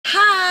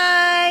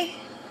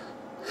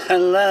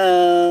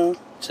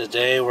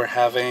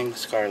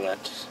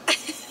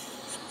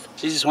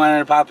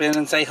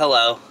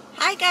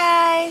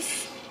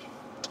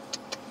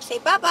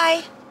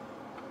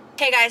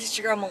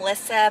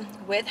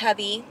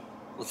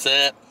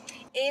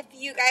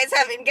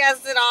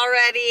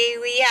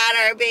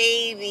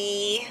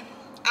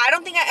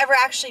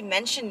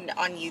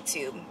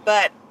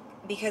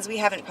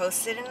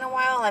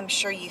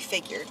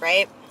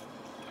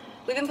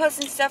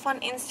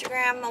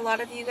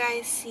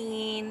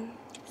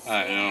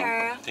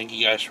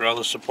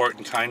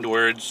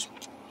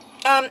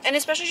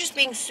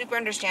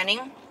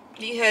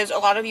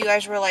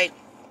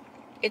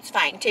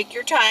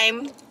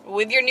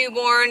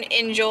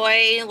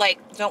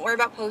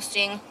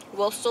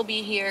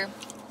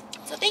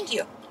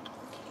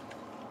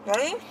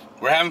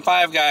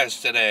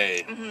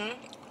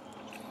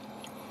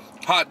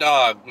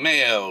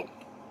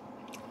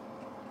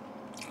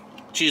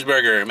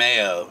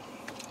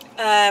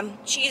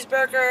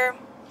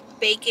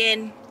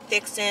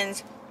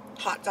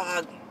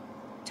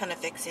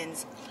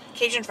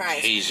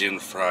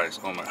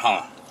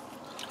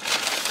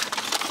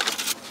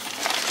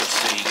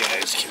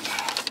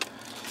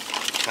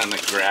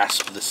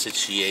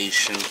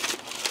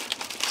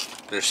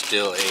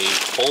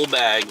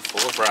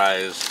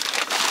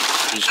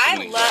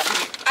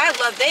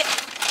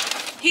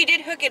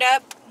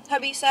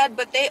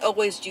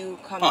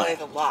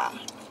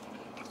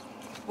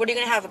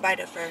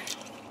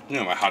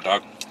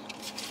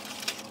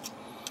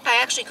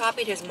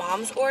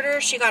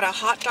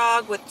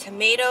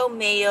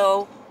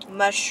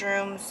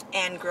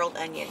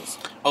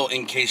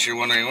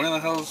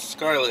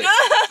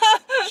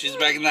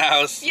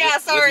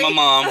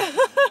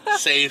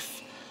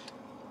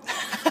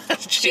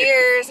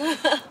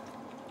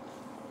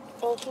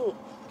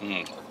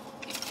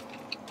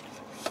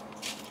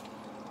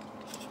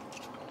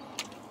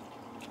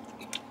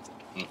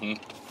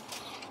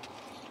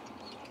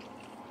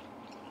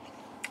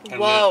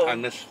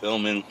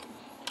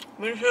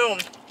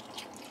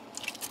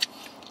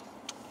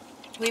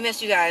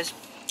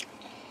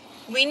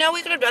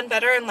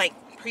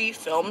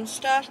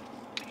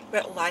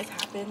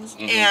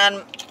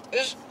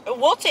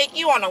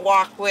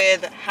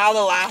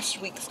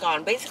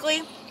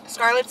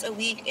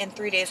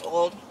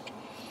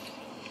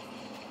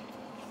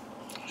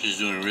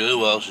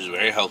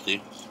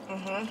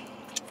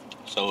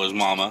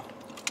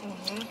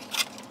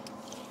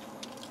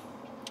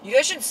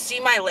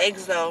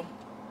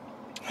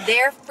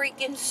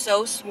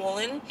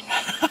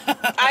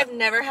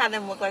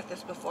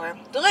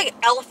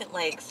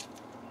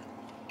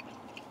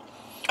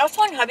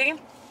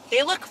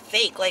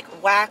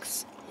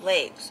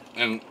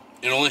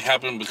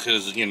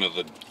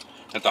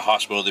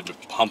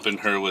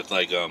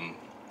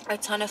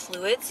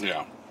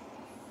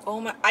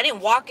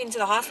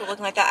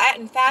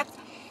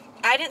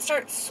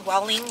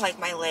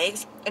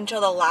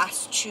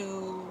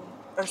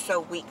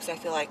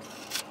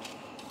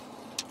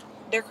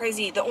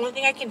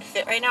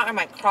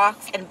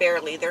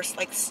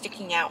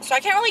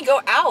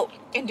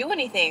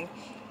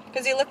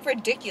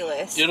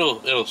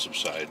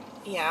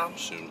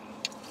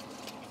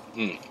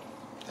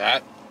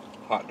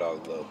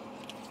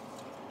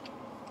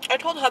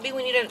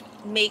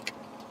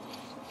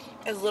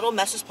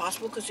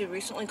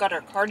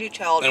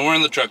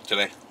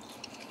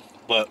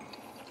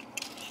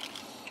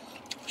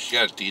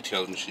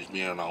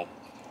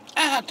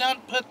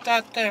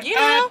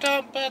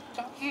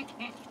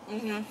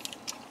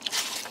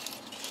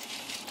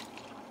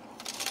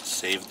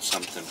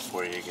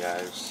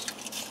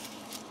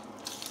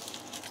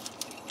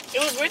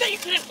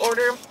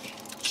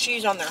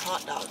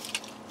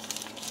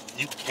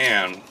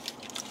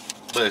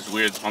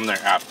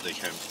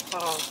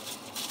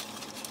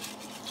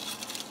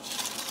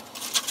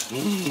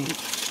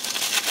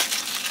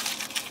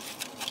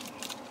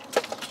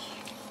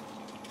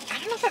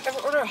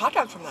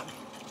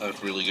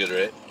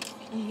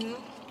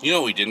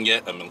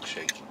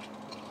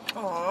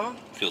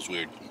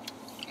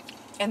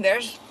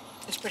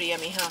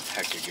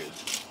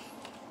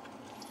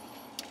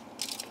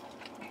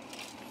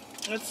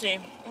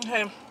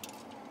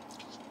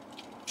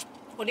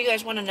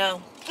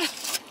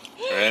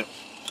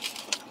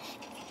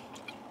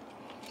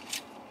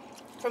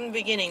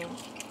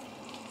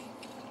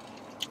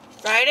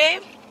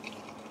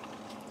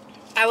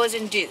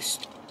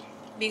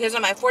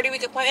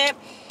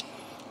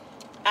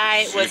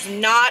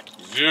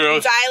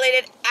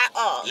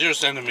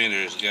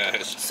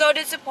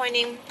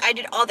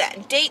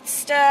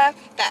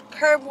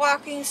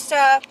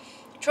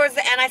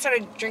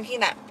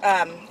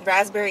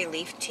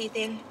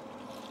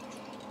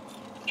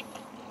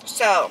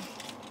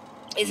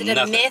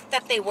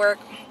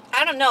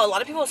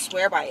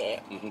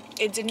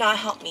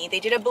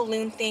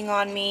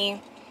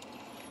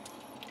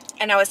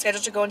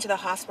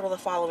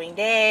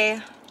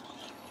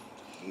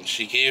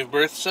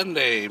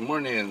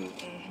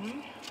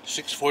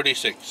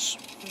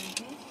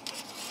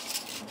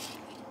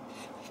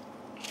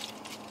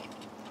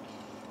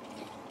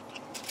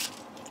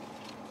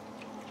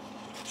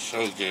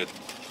So good.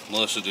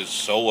 Melissa did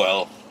so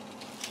well.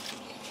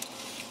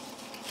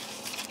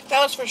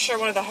 That was for sure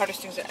one of the hardest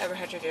things I ever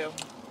had to do.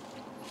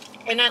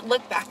 And I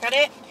look back at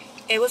it,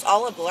 it was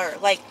all a blur.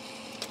 Like,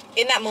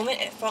 in that moment,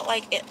 it felt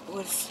like it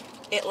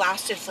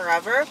lasted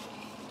forever.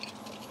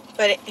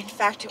 But in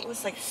fact, it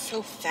was like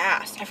so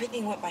fast.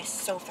 Everything went by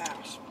so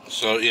fast.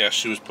 So yeah,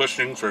 she was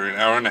pushing for an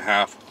hour and a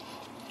half.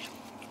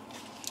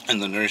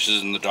 And the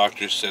nurses and the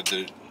doctors said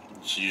that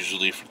it's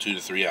usually for 2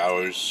 to 3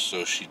 hours.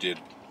 So she did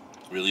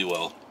really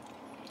well.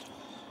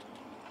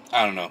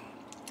 I don't know.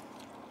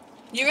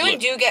 You really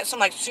do get some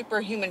like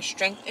superhuman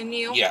strength in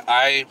you. Yeah,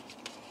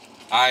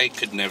 I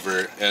could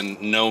never,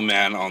 and no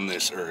man on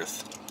this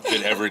earth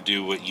could ever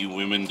do what you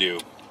women do.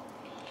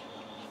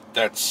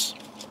 That's,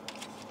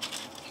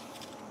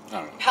 I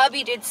don't know.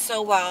 Hubby did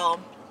so well.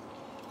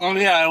 Oh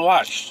yeah, I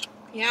watched.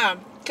 Yeah,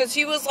 because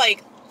he was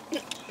like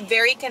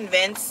very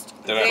convinced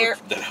that I would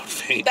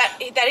faint.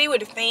 That he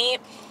would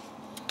faint,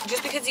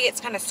 just because he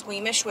gets kind of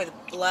squeamish with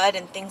blood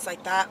and things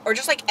like that, or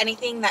just like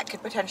anything that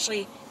could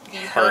potentially be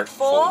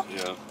hurtful.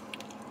 Yeah.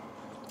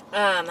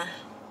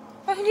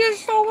 But he did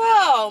so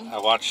well. I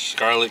watched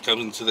Scarlett come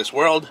into this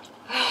world.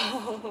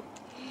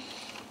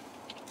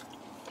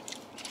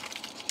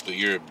 But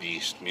you're a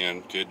beast,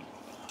 man. Good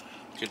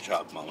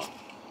job, Mama.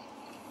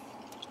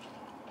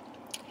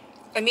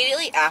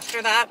 Immediately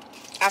after that,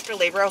 after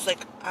labor, I was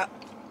like, I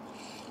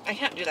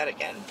can't do that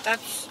again.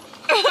 That's.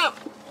 But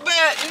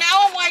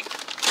now I'm like,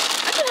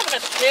 I can have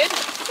another kid.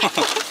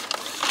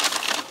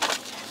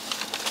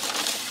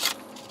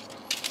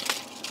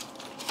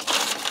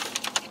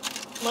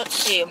 Let's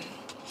see.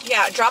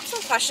 Yeah, drop some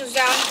questions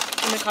down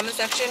in the comment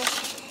section.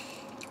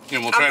 Yeah,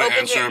 we'll try to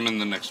answer them in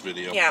the next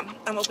video. Yeah,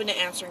 I'm open to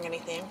answering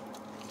anything.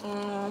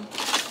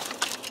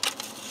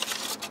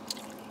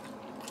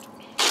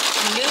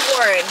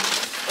 Newborn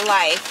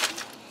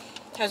life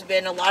has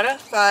been a lot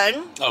of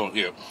fun. Oh,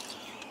 yeah.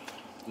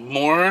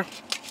 More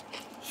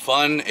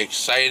fun,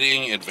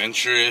 exciting,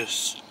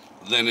 adventurous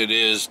than it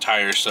is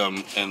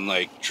tiresome and,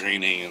 like,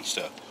 draining and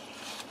stuff.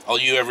 All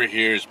you ever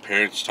hear is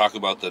parents talk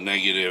about the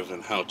negative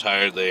and how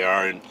tired they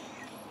are, and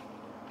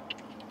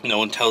no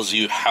one tells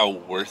you how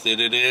worth it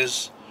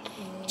is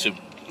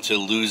to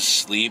lose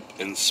sleep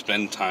and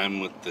spend time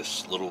with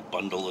this little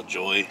bundle of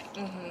joy.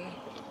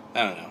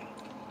 I don't know.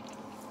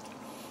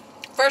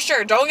 For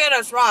sure, don't get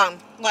us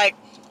wrong. Like,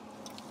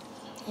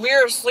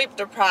 we're sleep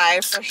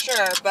deprived for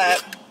sure,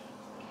 but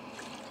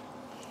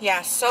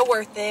yeah, so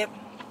worth it.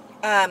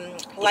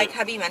 Like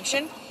hubby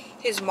mentioned,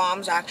 his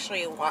mom's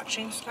actually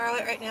watching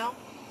Scarlett right now.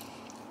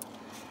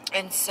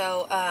 And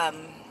so,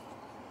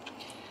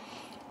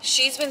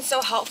 she's been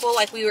so helpful.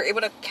 Like, we were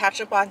able to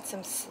catch up on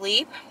some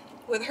sleep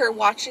with her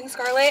watching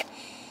Scarlett.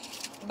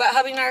 But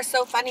hubby and I are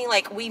so funny.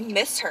 Like, we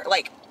miss her.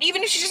 Like,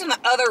 even if she's just in the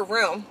other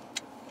room.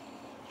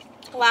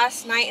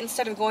 Last night,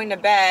 instead of going to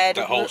bed...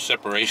 That whole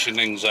separation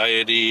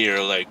anxiety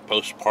or, like,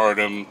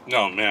 postpartum...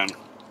 No, man.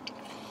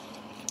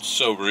 It's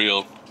so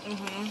real.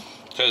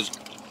 Because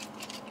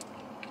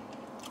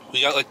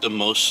we got, like, the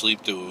most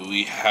sleep that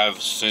we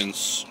have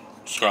since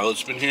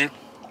Scarlett's been here.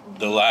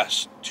 The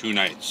last 2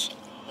 nights.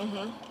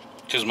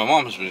 Because my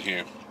mom has been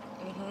here.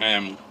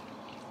 And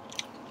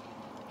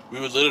we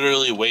would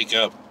literally wake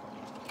up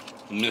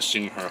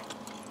missing her.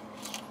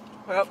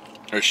 Yep.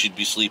 Or she'd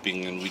be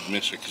sleeping and we'd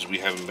miss her because we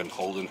haven't been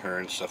holding her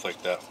and stuff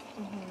like that.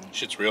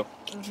 Shit's real.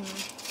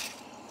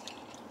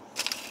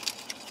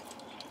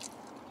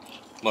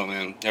 Well,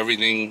 man,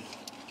 everything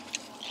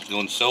is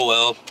going so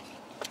well.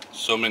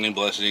 So many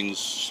blessings.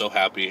 So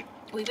happy.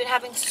 We've been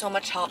having so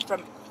much help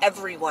from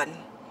everyone.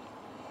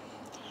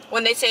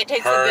 When they say it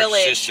takes a Her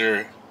village.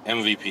 sister,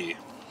 MVP.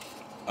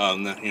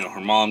 You know, her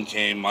mom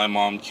came, my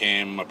mom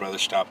came, my brother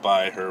stopped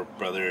by, her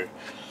brother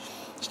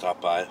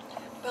stopped by.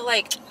 But,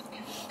 like,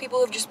 people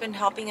who've just been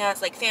helping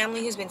us, like family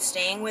who's been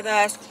staying with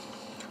us,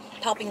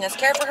 helping us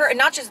care for her, and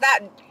not just that,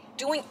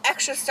 doing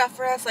extra stuff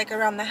for us, like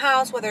around the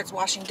house, whether it's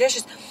washing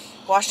dishes,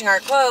 washing our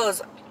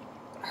clothes.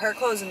 Her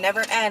clothes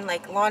never end,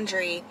 like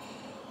laundry,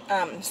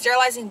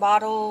 sterilizing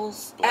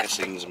bottles.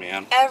 Blessings,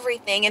 man.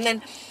 Everything. And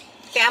then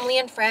family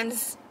and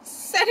friends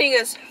sending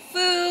us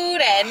food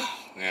and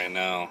Yeah, I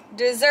know.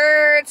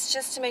 desserts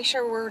just to make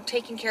sure we're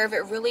taking care of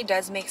it. Really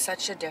does make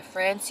such a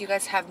difference. You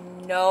guys have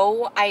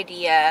no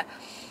idea.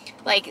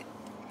 Like,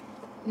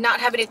 not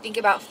having to think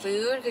about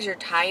food because you're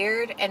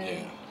tired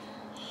and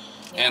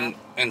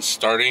and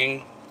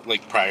starting,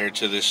 like, prior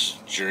to this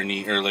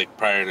journey, or like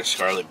prior to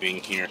Scarlett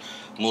being here,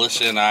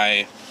 Melissa and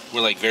I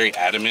were, like, very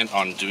adamant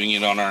on doing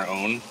it on our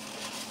own.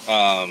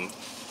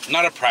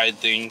 Not a pride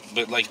thing,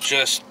 but, like,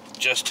 just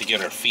to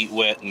get our feet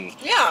wet and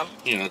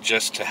you know,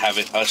 just to have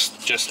it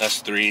just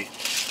us three.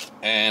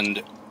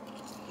 And,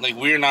 like,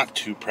 we're not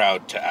too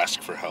proud to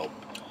ask for help.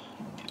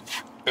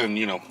 And,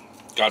 you know,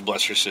 God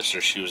bless her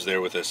sister, she was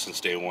there with us since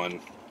day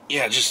one.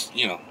 Yeah, just,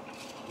 you know,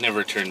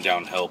 never turn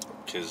down help,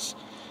 because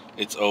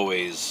it's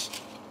always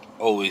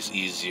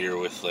easier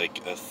with, like,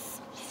 a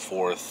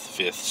 4th,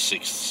 5th,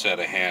 6th set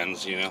of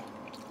hands, you know.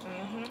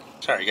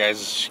 Sorry guys,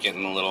 it's just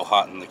getting a little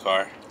hot in the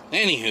car.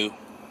 Anywho,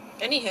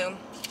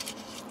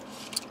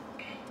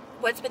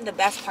 What's been the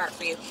best part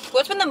for you?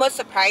 What's been the most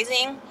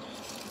surprising,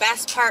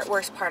 best part,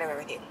 worst part of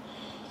everything?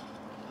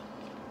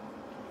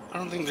 I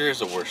don't think there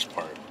is a worst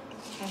part.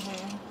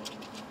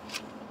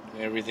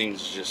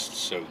 Everything's just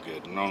so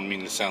good. I don't mean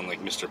to sound like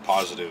Mr.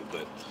 Positive,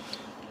 but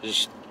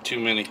there's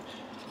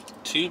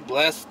too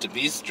blessed to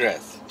be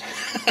stressed.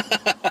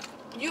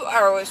 You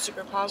are always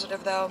super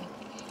positive, though.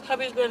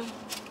 Hubby's been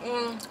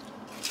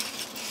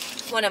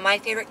one of my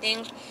favorite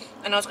things.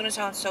 I know it's going to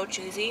sound so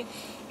cheesy,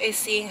 is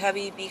seeing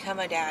hubby become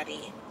a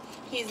daddy.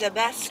 He's the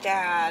best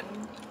dad.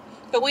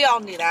 But we all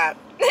knew that.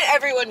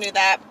 Everyone knew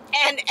that.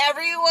 And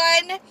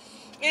everyone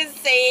is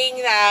saying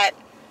that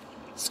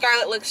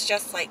Scarlett looks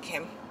just like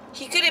him.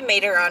 He could have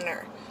made her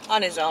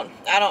on his own.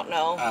 I don't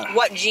know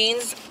what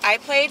genes I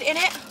played in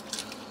it.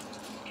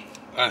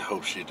 I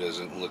hope she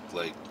doesn't look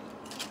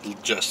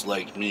just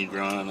like me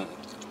growing up.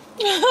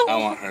 I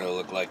want her to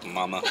look like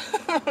mama.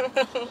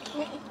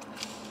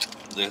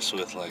 This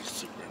with like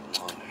super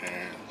long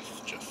hair.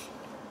 Just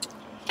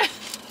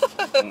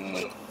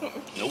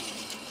nope.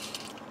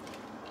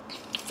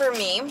 For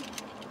me,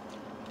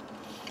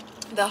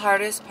 the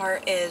hardest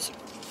part is,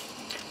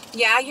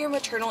 yeah, your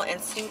maternal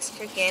instincts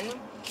kick in,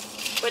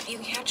 but you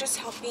can't just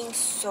help being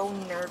so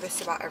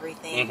nervous about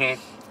everything.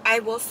 I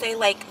will say,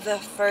 like, the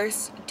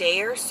first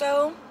day or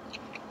so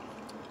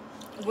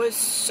was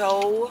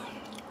so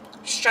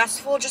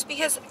stressful just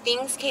because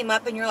things came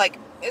up and you're like,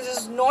 is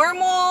this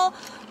normal?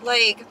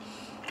 Like,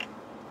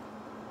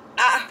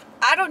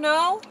 I don't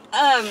know.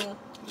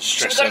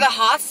 Should we go to the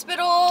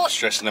hospital?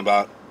 Stressing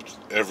about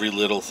every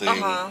little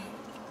thing.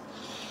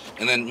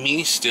 And then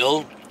me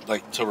still,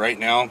 like, till right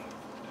now,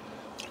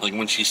 like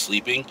when she's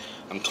sleeping,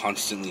 I'm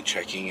constantly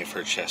checking if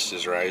her chest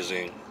is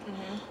rising.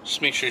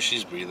 Just make sure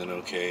she's breathing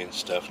okay and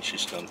stuff and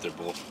she's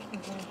comfortable.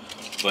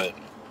 But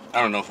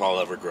I don't know if I'll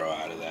ever grow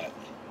out of that.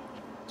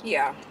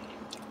 Yeah.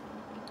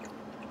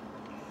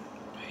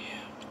 But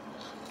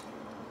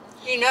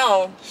yeah. You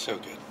know. So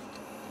good.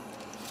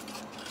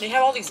 They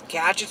have all these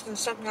gadgets and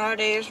stuff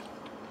nowadays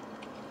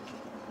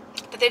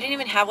that they didn't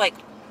even have like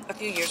a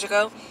few years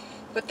ago.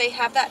 But they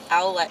have that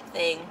owlet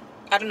thing.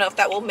 I don't know if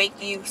that will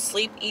make you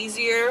sleep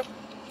easier.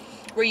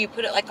 Where you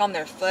put it like on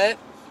their foot.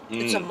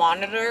 It's a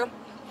monitor.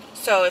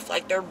 So if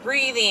like they're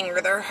breathing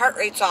or their heart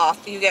rate's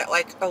off, you get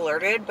like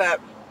alerted, but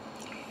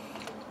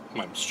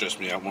might stress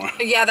me out more.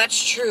 Yeah,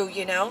 that's true,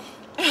 you know.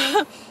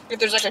 If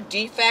there's like a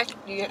defect,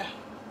 yeah.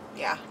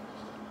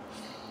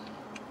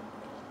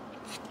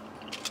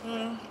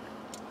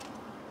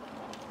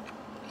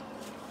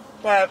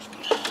 But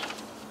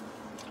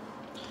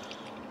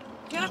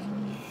yeah.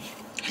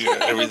 Yeah,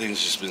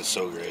 everything's just been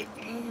so great.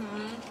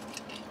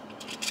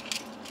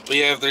 But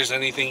yeah, if there's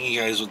anything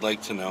you guys would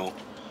like to know,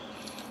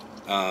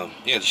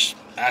 yeah, just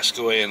ask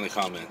away in the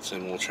comments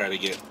and we'll try to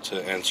get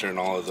to answering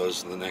all of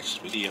those in the next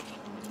video.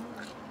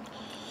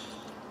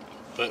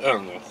 But I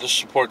don't know, the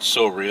support's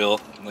so real,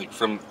 like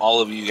from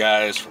all of you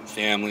guys, from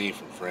family,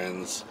 from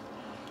friends.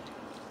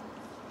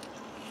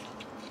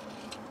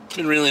 It's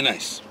been really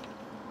nice.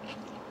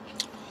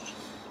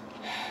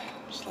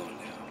 I'm slowing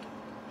down.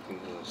 I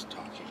think I was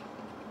talking.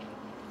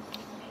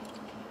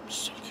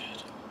 So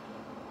good.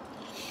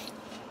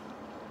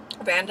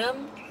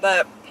 Random,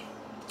 but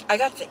I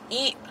got to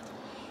eat.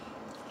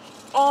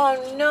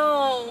 Oh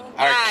no.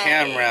 Our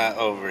camera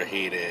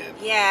overheated.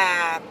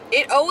 Yeah.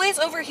 It always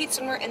overheats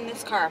when we're in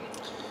this car.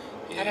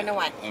 Yeah. I don't know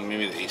why.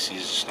 Maybe the AC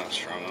is just not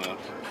strong enough.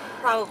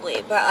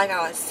 Probably. But like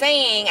I was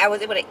saying, I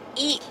was able to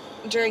eat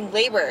during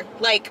labor.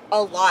 Like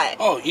a lot.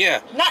 Oh,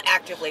 yeah. Not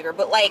active labor,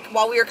 but like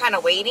while we were kind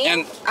of waiting.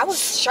 And I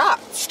was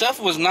shocked. Stuff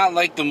was not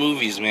like the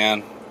movies,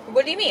 man.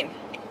 What do you mean?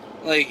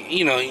 Like,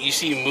 you know, you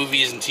see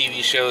movies and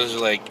TV shows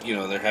like, you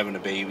know, they're having a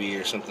baby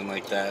or something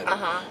like that.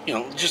 You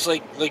know, just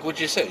like what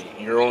you said.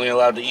 You're only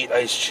allowed to eat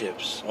ice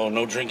chips. Oh,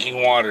 no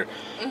drinking water.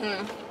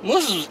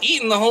 Melissa was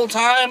eating the whole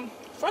time.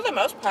 For the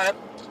most part.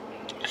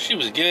 She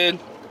was good.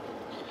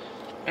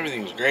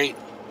 Everything was great.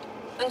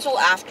 Until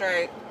after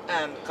I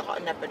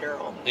got an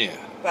epidural. Yeah.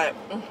 But,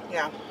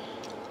 yeah.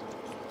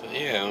 But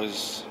yeah, it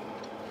was,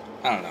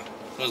 I don't know.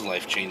 It was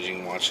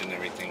life-changing watching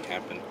everything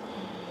happen.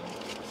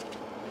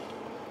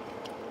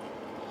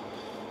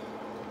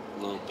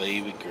 Little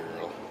baby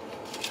girl.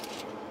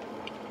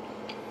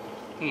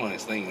 I'm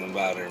always thinking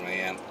about her,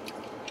 man.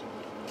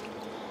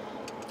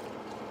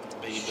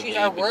 She's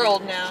our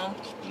world girl. now.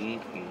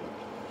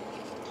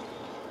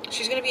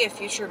 She's gonna be a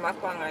future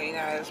mukbanger, you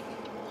guys.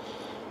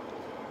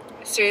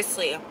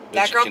 Seriously,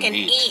 that girl can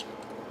eat.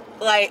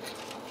 Like,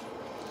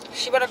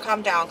 she better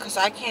calm down, cause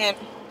I can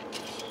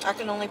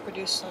only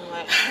produce so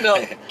much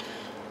milk.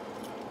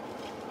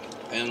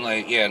 And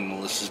like, yeah,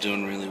 Melissa's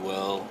doing really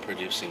well,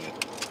 producing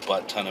a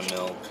butt ton of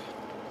milk.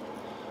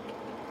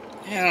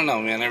 Yeah, I don't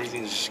know, man.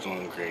 Everything's just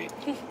going great.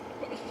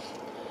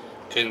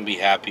 Couldn't be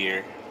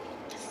happier.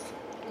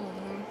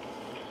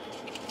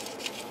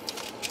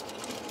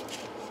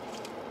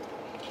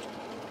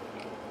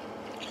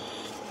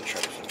 I'll try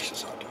to finish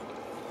this hot dog.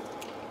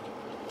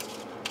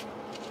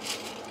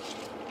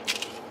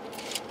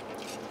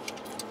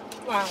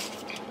 Wow.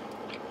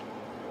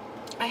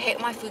 I hate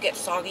when my food gets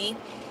soggy.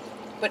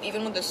 But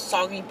even with the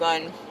soggy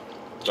bun.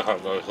 The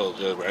hot dog is so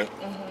good, right?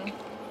 Mm-hmm.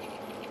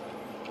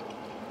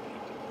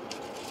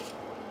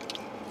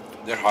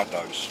 They're hot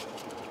dogs.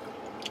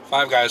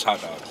 Five Guys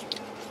hot dogs.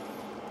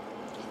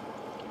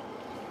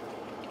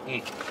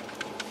 Mm.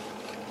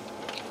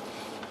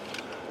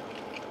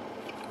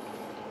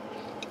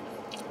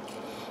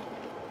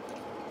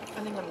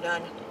 I think I'm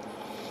done.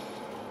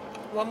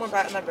 One more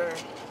bite of my burger.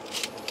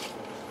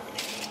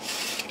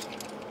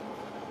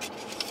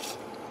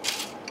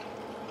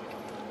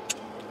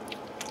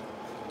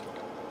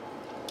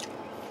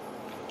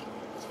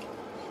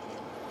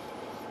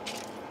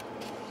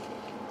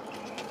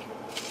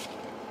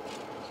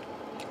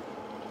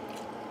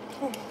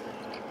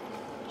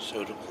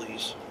 Soda,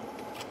 please.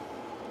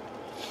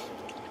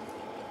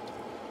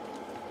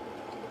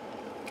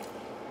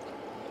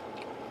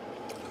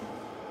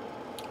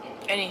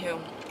 Anywho,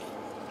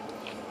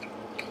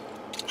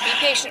 be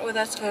patient with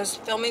us because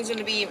filming's going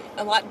to be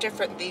a lot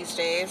different these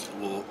days.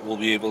 We'll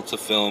be able to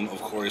film,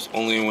 of course,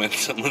 only when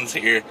someone's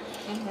here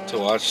to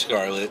watch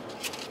Scarlett.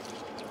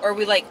 Or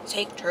we like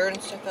take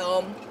turns to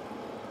film.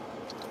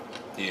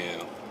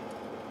 Yeah.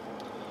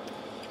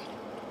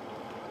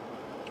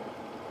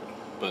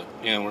 But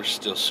yeah, we're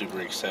still super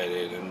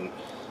excited, and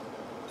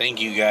thank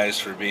you guys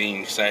for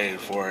being excited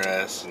for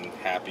us and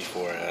happy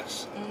for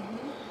us.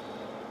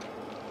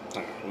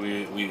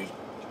 We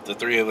the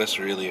three of us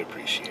really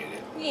appreciate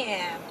it.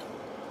 Yeah.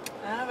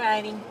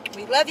 Alrighty.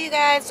 We love you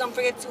guys. Don't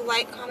forget to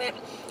like, comment,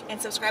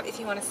 and subscribe if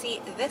you want to see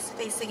this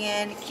face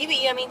again. Keep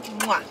it yummy.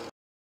 Mwah.